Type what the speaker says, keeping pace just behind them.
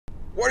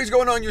What is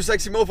going on, you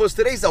sexy mofos?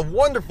 Today's a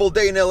wonderful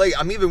day in LA.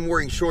 I'm even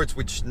wearing shorts,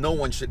 which no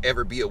one should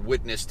ever be a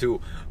witness to.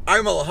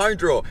 I'm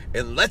Alejandro,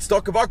 and let's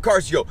talk about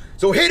cars, yo.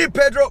 So hit it,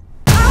 Pedro.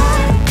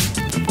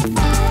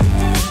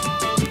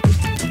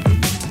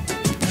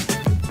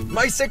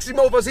 My sexy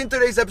mofos, in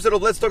today's episode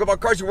of Let's Talk About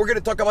Cars, we're going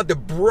to talk about the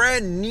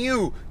brand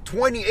new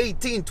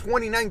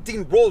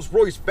 2018-2019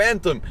 Rolls-Royce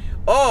Phantom.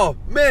 Oh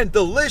man,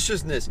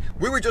 deliciousness.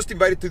 We were just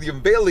invited to the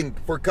unveiling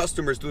for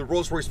customers to the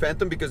Rolls-Royce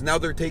Phantom because now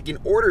they're taking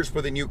orders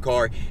for the new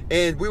car,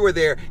 and we were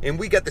there and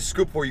we got the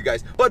scoop for you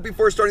guys. But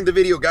before starting the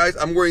video, guys,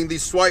 I'm wearing the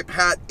swipe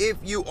hat. If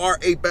you are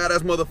a badass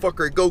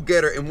motherfucker,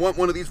 go-getter, and want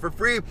one of these for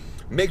free,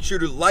 make sure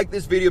to like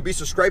this video, be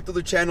subscribed to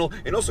the channel,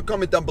 and also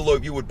comment down below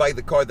if you would buy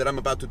the car that I'm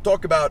about to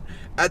talk about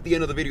at the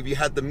end of the video, if you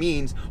had the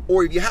means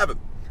or if you haven't.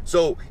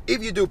 So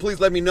if you do,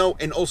 please let me know,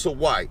 and also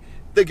why.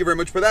 Thank you very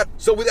much for that.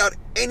 So without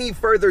any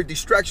further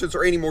distractions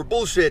or any more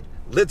bullshit,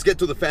 let's get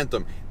to the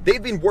Phantom.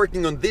 They've been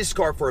working on this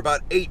car for about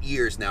 8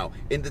 years now,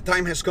 and the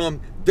time has come.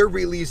 They're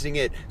releasing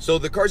it. So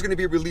the car's going to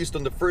be released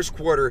on the first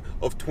quarter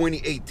of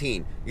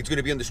 2018. It's going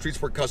to be on the streets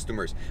for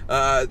customers.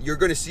 You're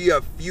going to see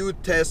a few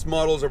test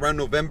models around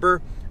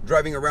November,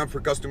 driving around for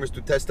customers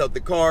to test out the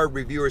car,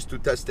 reviewers to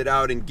test it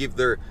out and give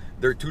their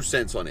 2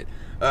 cents on it.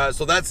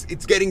 So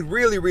it's getting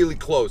really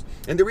close.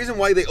 And the reason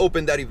why they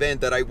opened that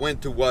event that I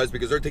went to was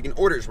because they're taking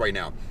orders right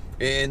now.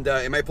 And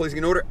am I placing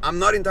an order? I'm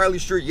not entirely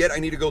sure yet. I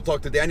need to go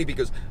talk to Danny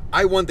because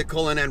I want the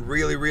Cullinan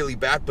really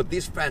bad, but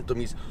this Phantom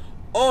is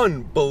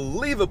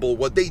unbelievable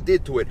what they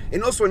did to it.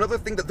 And also another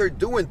thing that they're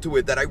doing to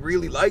it that I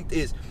really liked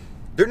is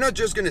they're not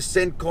just going to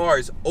send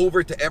cars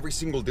over to every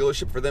single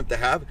dealership for them to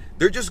have.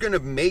 They're just going to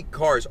make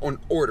cars on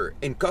order,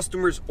 and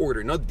customers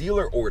order, not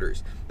dealer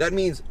orders. That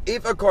means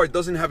if a car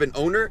doesn't have an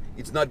owner,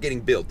 it's not getting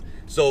built.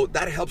 So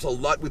that helps a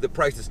lot with the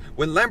prices.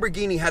 When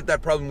Lamborghini had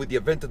that problem with the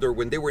Aventador,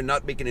 when they were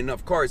not making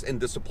enough cars and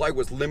the supply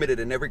was limited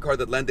and every car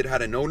that landed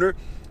had an owner,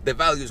 the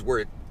values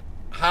were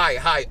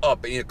high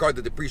up in a car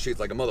that depreciates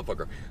like a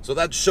motherfucker. So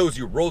that shows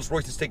you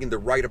Rolls-Royce is taking the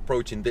right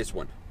approach in this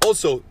one.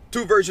 Also,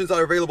 2 versions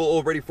are available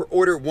already for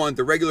order. One,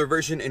 the regular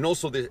version, and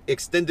also the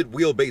extended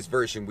wheelbase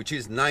version, which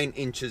is 9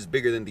 inches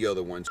bigger than the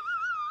other ones.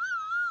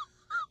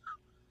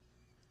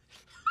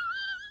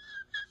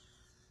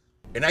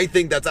 And I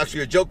think that's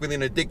actually a joke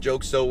within a dick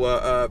joke.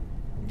 So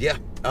yeah,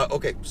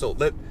 okay, so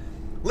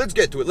let's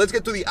get to it. Let's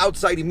get to the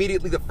outside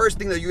immediately. The first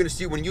thing that you're gonna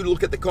see when you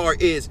look at the car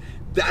is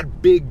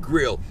that big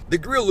grille. The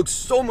grille looks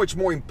so much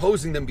more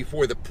imposing than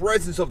before. The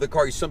presence of the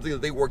car is something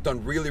that they worked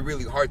on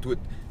really hard to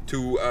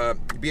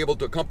be able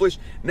to accomplish.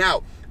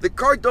 Now, the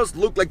car does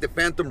look like the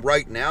Phantom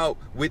right now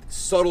with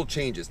subtle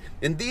changes.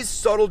 And these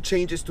subtle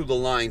changes to the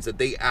lines that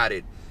they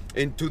added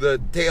into the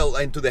tail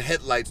and to the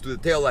headlights, to the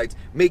tail lights,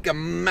 make a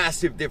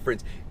massive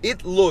difference.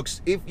 It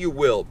looks, if you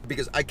will,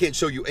 because I can't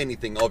show you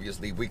anything,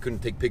 obviously, we couldn't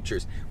take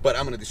pictures, but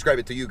I'm gonna describe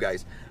it to you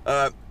guys.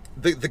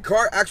 The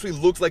car actually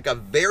looks like a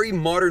very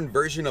modern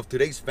version of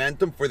today's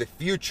Phantom for the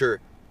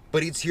future,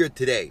 but it's here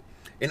today.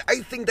 And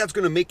I think that's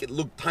gonna make it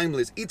look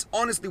timeless. It's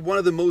honestly one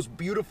of the most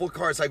beautiful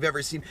cars I've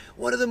ever seen.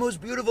 One of the most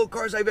beautiful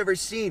cars I've ever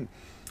seen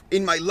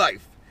in my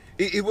life.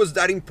 It was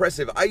that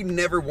impressive. I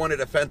never wanted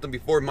a Phantom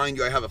before. Mind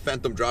you, I have a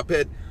Phantom drop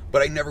head,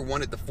 but I never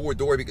wanted the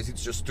 4-door because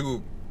it's just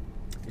it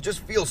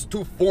just feels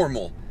too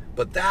formal.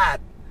 But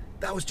that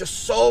was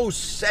just so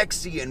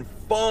sexy and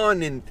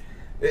fun and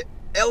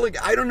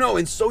elegant, I don't know,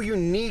 and so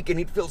unique, and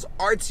it feels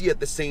artsy at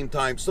the same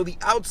time. So the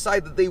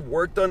outside that they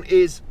worked on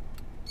is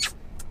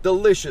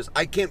delicious.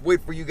 I can't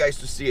wait for you guys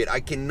to see it. I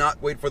cannot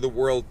wait for the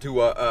world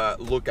to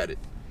look at it.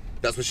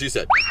 That's what she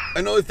said.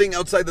 Another thing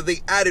outside that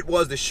they added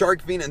was the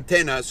shark fin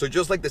antenna. So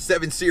just like the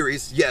 7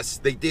 Series, yes,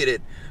 they did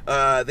it.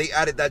 They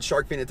added that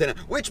shark fin antenna,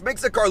 which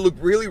makes the car look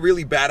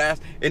really badass.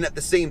 And at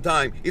the same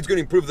time, it's going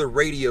to improve the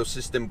radio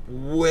system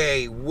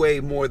way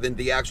more than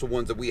the actual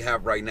ones that we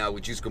have right now,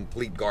 which is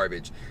complete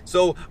garbage.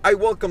 So I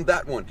welcome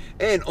that one.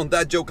 And on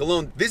that joke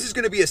alone, this is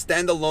going to be a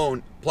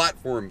standalone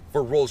platform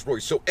for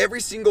Rolls-Royce. So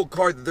every single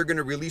car that they're going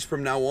to release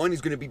from now on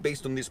is going to be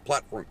based on this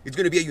platform. It's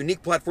going to be a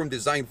unique platform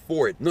designed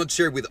for it, not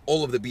shared with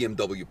all of the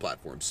BMW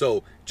platforms.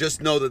 So just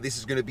know that this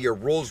is going to be a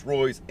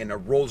Rolls-Royce and a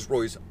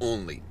Rolls-Royce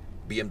only.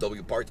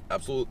 BMW parts,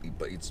 absolutely,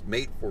 but it's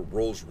made for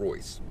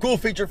Rolls-Royce. Cool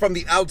feature from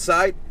the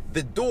outside,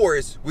 the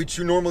doors, which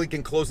you normally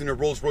can close in a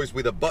Rolls-Royce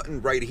with a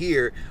button right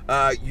here,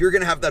 you're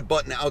gonna have that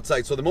button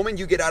outside. So the moment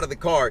you get out of the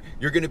car,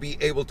 you're gonna be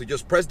able to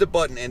just press the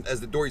button, and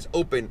as the door is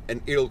open,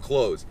 and it'll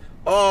close.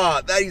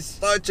 Oh, that is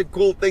such a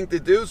cool thing to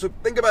do. So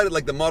think about it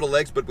like the Model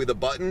X, but with a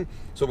button.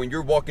 So when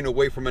you're walking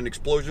away from an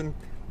explosion,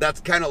 that's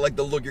kind of like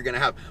the look you're gonna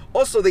have.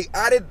 Also, they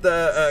added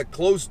the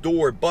closed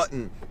door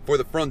button for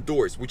the front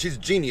doors, which is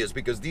genius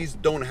because these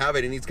don't have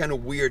it, and it's kind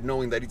of weird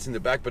knowing that it's in the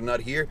back but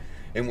not here.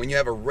 And when you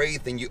have a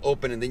Wraith and you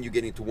open and then you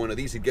get into one of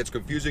these, it gets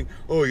confusing.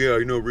 Oh yeah,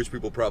 I know, rich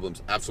people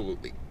problems.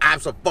 Absolutely,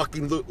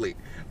 absolutely.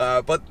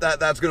 But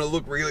that's gonna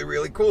look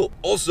really cool.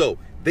 Also,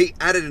 they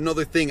added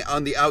another thing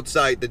on the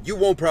outside that you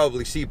won't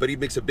probably see, but it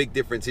makes a big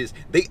difference, is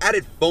they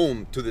added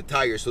foam to the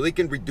tires so they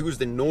can reduce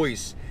the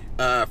noise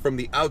from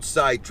the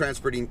outside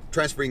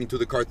transferring into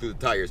the car through the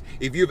tires.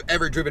 If you've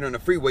ever driven on a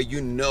freeway,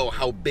 you know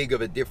how big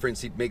of a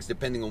difference it makes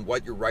depending on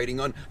what you're riding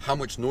on, how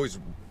much noise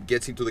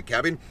gets into the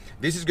cabin.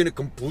 This is going to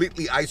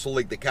completely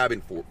isolate the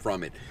cabin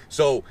from it.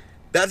 So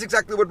that's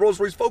exactly what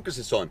Rolls-Royce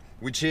focuses on,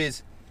 which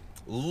is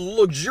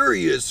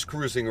luxurious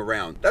cruising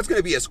around. That's going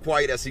to be as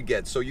quiet as it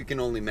gets, so you can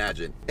only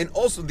imagine. And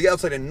also the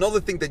outside, another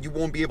thing that you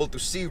won't be able to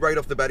see right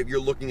off the bat if you're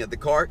looking at the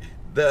car,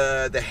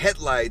 the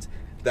headlights,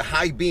 the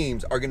high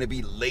beams are going to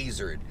be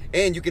lasered,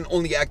 and you can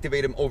only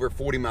activate them over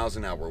 40 miles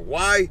an hour.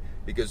 Why?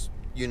 Because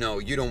you know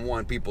you don't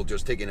want people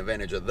just taking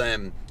advantage of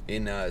them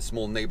in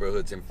small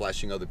neighborhoods and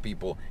flashing other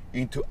people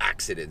into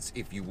accidents,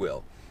 if you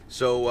will.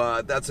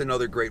 So that's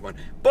another great one.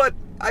 But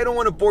I don't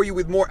want to bore you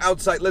with more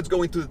outside. Let's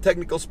go into the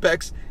technical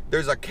specs.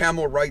 There's a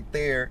camel right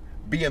there,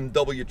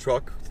 BMW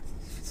truck.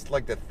 It's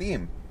like the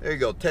theme. There you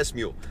go, test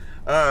mule.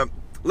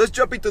 Let's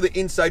jump into the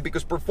inside,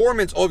 because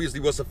performance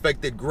obviously was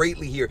affected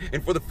greatly here.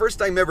 And for the first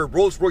time ever,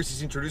 Rolls-Royce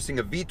is introducing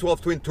a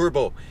V12 twin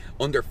turbo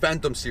on their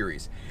Phantom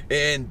series.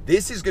 And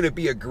this is going to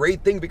be a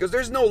great thing because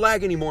there's no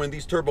lag anymore in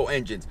these turbo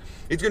engines.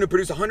 It's going to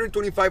produce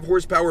 125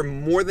 horsepower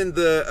more than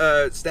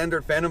the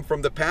standard Phantom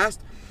from the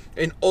past,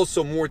 and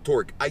also more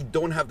torque. I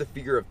don't have the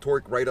figure of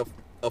torque right off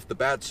the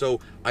bat, so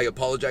I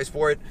apologize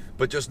for it,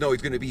 but just know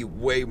it's going to be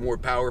way more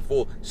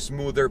powerful,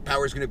 smoother,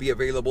 power is going to be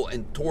available,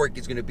 and torque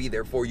is going to be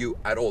there for you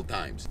at all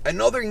times.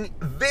 Another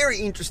very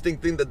interesting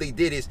thing that they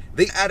did is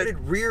they added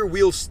rear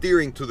wheel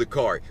steering to the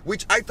car,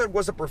 which I thought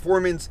was a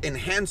performance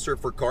enhancer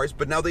for cars,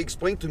 but now they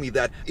explained to me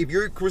that if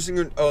you're cruising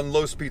on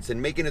low speeds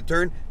and making a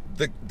turn,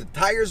 the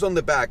tires on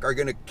the back are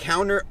going to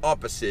counter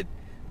opposite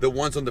the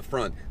ones on the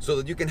front, so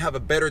that you can have a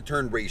better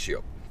turn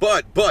ratio.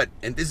 But,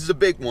 and this is a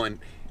big one,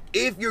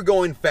 if you're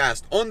going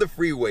fast on the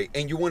freeway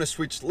and you want to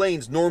switch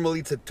lanes, normally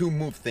it's a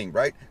two-move thing,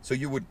 right? So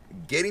you would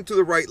get into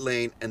the right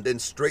lane and then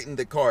straighten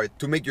the car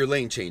to make your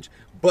lane change.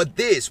 But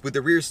this, with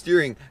the rear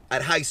steering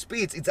at high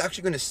speeds, it's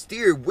actually going to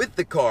steer with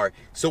the car.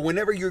 So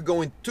whenever you're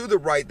going to the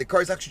right, the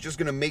car is actually just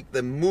going to make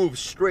the move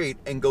straight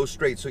and go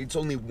straight. So it's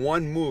only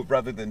one move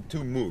rather than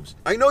two moves.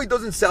 I know it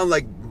doesn't sound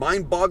like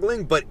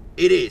mind-boggling, but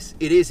it is.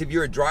 It is if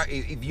you're a driver,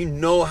 if you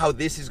know how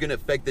this is going to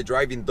affect the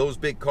drive in those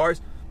big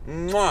cars.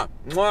 Mwah,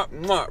 mwah,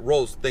 mwah.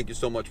 Rolls, thank you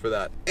so much for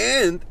that.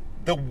 And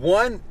the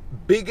one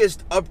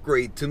biggest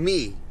upgrade to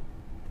me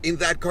in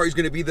that car is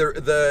going to be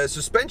the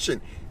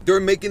suspension. They're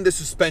making the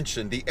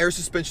suspension, the air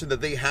suspension that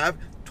they have,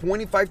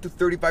 25 to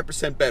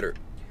 35% better.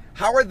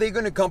 How are they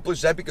going to accomplish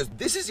that? Because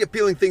this is the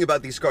appealing thing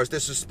about these cars, the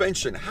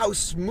suspension, how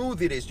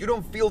smooth it is. You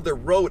don't feel the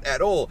road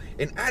at all.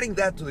 And adding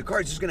that to the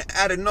car is just going to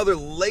add another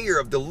layer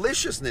of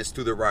deliciousness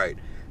to the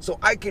ride. So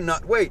I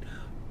cannot wait.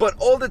 But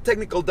all the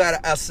technical data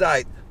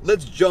aside,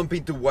 let's jump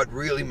into what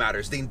really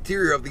matters, the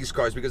interior of these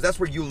cars, because that's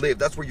where you live,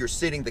 that's where you're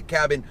sitting, the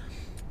cabin,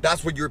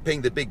 that's what you're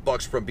paying the big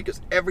bucks from,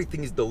 because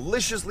everything is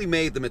deliciously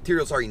made, the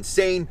materials are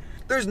insane.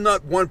 There's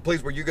not one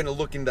place where you're gonna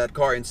look in that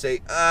car and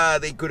say,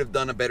 they could have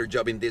done a better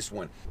job in this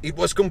one. It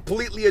was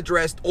completely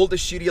addressed, all the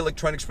shitty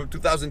electronics from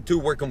 2002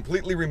 were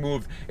completely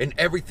removed, and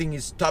everything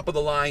is top of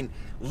the line,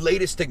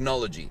 latest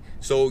technology.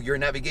 So your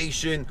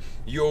navigation,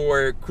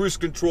 your cruise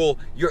control,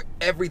 your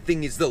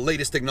everything is the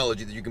latest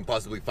technology that you can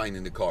possibly find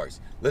in the cars.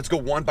 Let's go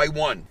one by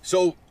one.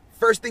 So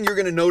first thing you're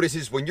gonna notice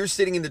is when you're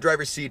sitting in the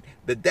driver's seat,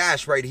 the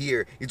dash right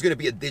here is gonna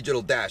be a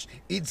digital dash.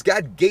 It's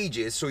got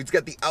gauges, so it's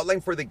got the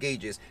outline for the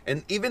gauges.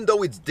 And even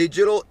though it's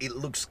digital, it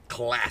looks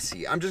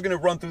classy. I'm just gonna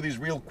run through these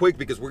real quick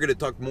because we're gonna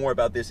talk more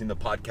about this in the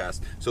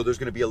podcast. So there's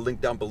gonna be a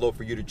link down below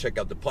for you to check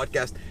out the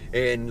podcast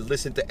and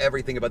listen to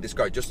everything about this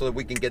car, just so that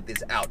we can get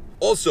this out.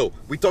 Also,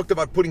 we talked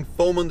about putting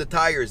foam on the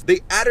tires. They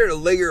added a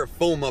layer of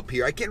foam up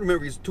here. I can't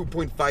remember if it's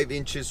 2.5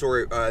 inches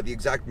or the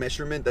exact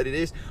measurement that it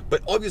is,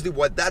 but obviously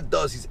what that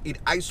does is it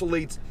isolates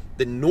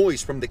the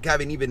noise from the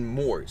cabin even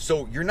more.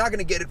 So you're not going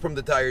to get it from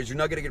the tires, you're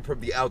not going to get it from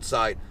the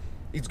outside.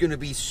 It's going to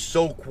be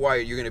so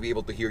quiet, you're going to be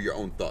able to hear your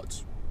own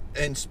thoughts.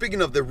 And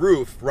speaking of the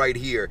roof right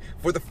here,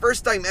 for the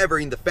first time ever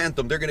in the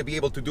Phantom, they're going to be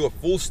able to do a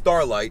full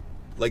starlight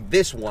like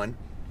this one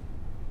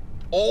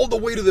all the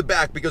way to the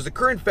back, because the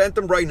current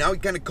Phantom right now,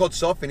 it kind of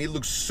cuts off and it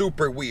looks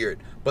super weird,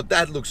 but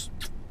that looks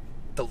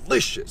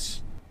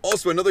delicious.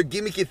 Also, another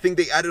gimmicky thing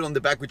they added on the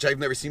back, which I've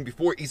never seen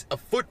before, is a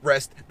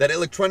footrest that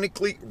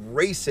electronically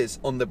races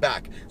on the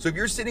back. So if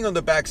you're sitting on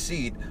the back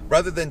seat,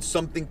 rather than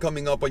something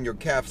coming up on your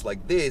calves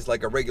like this,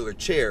 like a regular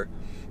chair,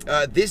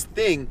 this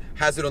thing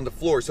has it on the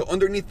floor. So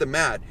underneath the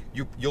mat,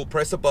 you'll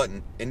press a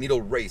button and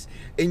it'll race.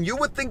 And you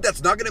would think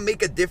that's not gonna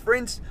make a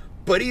difference,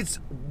 but it's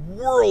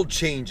world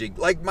changing.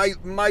 Like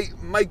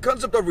my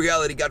concept of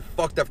reality got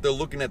fucked after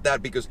looking at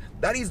that, because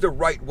that is the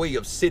right way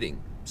of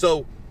sitting.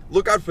 So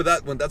look out for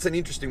that one. That's an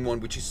interesting one,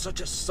 which is such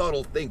a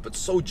subtle thing, but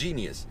so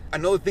genius.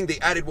 Another thing they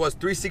added was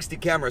 360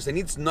 cameras, and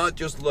it's not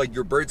just like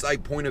your bird's eye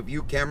point of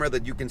view camera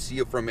that you can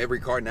see from every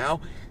car now.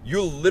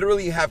 You'll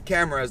literally have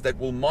cameras that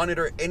will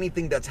monitor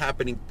anything that's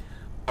happening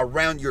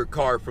around your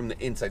car from the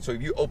inside. So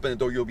if you open the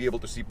door, you'll be able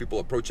to see people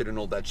approach it and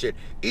all that shit.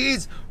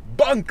 Is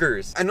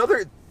bonkers.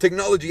 Another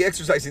technology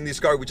exercise in this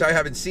car, which I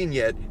haven't seen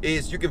yet,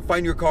 is you can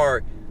find your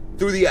car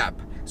through the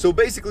app. So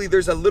basically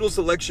there's a little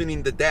selection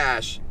in the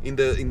dash, in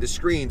the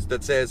screens,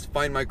 that says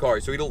find my car.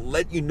 So it'll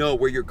let you know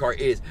where your car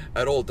is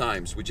at all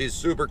times, which is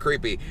super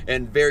creepy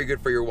and very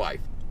good for your wife.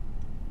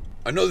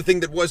 Another thing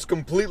that was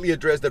completely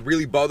addressed that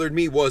really bothered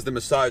me was the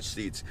massage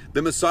seats.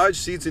 The massage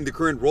seats in the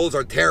current Rolls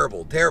are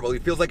terrible.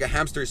 It feels like a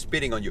hamster is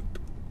spitting on you.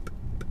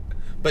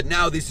 But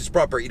now this is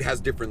proper. It has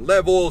different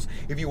levels.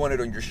 If you want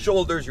it on your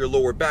shoulders, your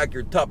lower back,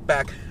 your top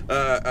back,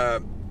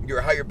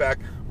 your higher back,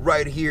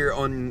 right here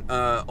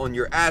on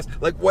your ass,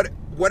 like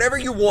whatever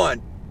you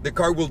want, the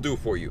car will do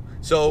for you.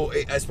 So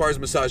as far as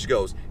massage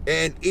goes,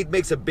 and it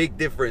makes a big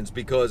difference,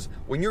 because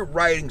when you're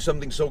riding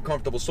something so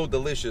comfortable, so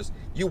delicious,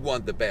 you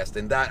want the best.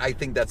 And that, I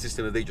think that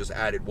system that they just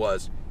added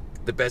was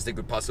the best they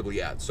could possibly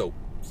add. So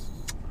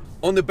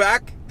on the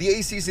back, the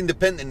AC is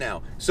independent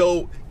now.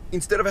 So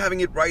instead of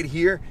having it right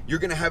here, you're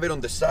gonna have it on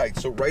the side.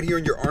 So right here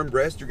on your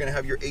armrest, you're gonna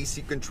have your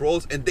AC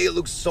controls, and they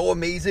look so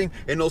amazing.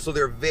 And also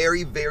they're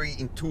very, very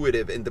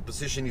intuitive, and the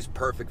position is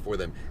perfect for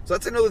them. So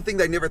that's another thing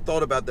that I never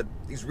thought about that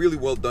is really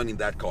well done in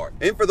that car.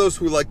 And for those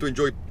who like to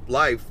enjoy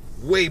life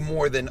way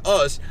more than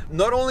us,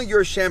 not only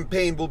your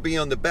champagne will be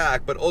on the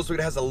back, but also it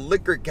has a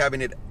liquor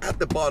cabinet at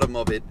the bottom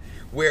of it,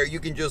 where you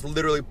can just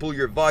literally pull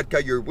your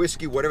vodka, your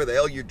whiskey, whatever the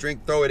hell you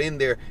drink, throw it in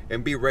there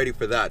and be ready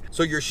for that.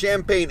 So your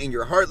champagne and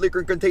your hard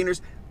liquor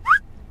containers,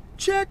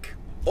 check.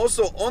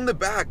 Also on the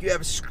back, you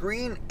have a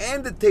screen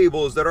and the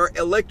tables that are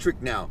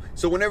electric now.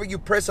 So whenever you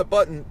press a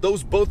button,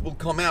 those both will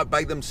come out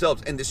by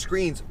themselves, and the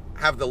screens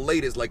have the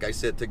latest, like I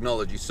said,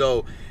 technology.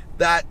 So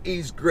that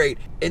is great.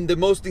 And the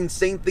most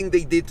insane thing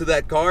they did to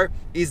that car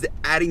is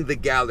adding the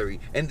gallery.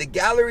 And the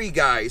gallery,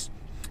 guys,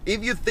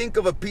 if you think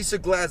of a piece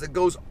of glass that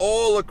goes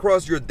all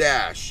across your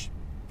dash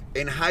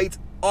and hides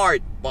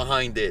art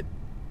behind it,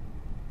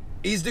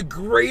 is the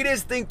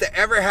greatest thing to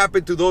ever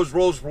happen to those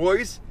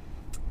Rolls-Royce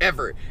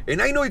ever.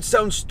 And I know it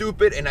sounds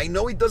stupid, and I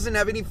know it doesn't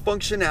have any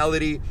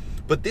functionality,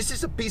 but this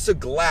is a piece of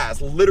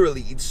glass.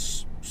 Literally,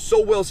 it's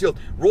so well sealed.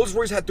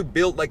 Rolls-Royce had to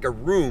build like a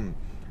room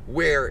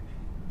where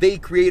they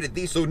created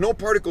these so no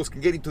particles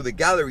can get into the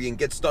gallery and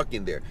get stuck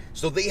in there.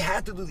 So they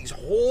had to do this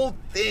whole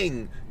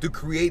thing to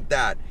create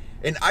that.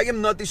 And I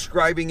am not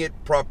describing it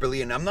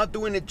properly, and I'm not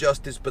doing it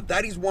justice, but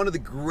that is one of the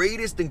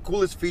greatest and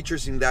coolest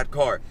features in that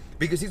car,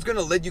 because it's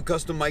gonna let you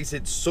customize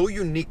it so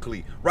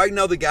uniquely. Right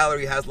now the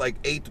gallery has like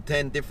 8 to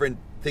 10 different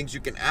things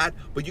you can add,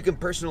 but you can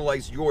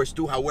personalize yours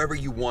too however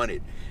you want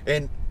it.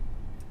 And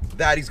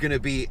that is going to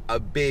be a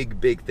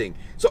big thing.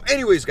 So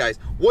anyways, guys,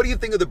 what do you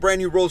think of the brand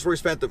new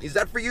Rolls-Royce Phantom? Is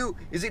that for you?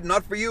 Is it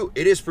not for you?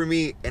 It is for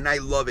me, and I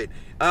love it.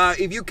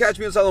 If you catch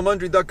me on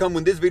Salomondrin.com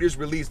when this video is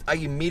released, I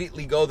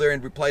immediately go there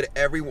and reply to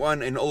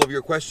everyone and all of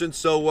your questions.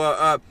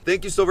 So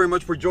thank you so very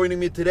much for joining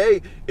me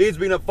today. It's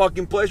been a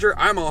fucking pleasure.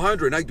 I'm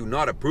Alejandro, and I do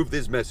not approve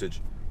this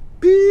message.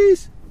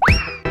 Peace.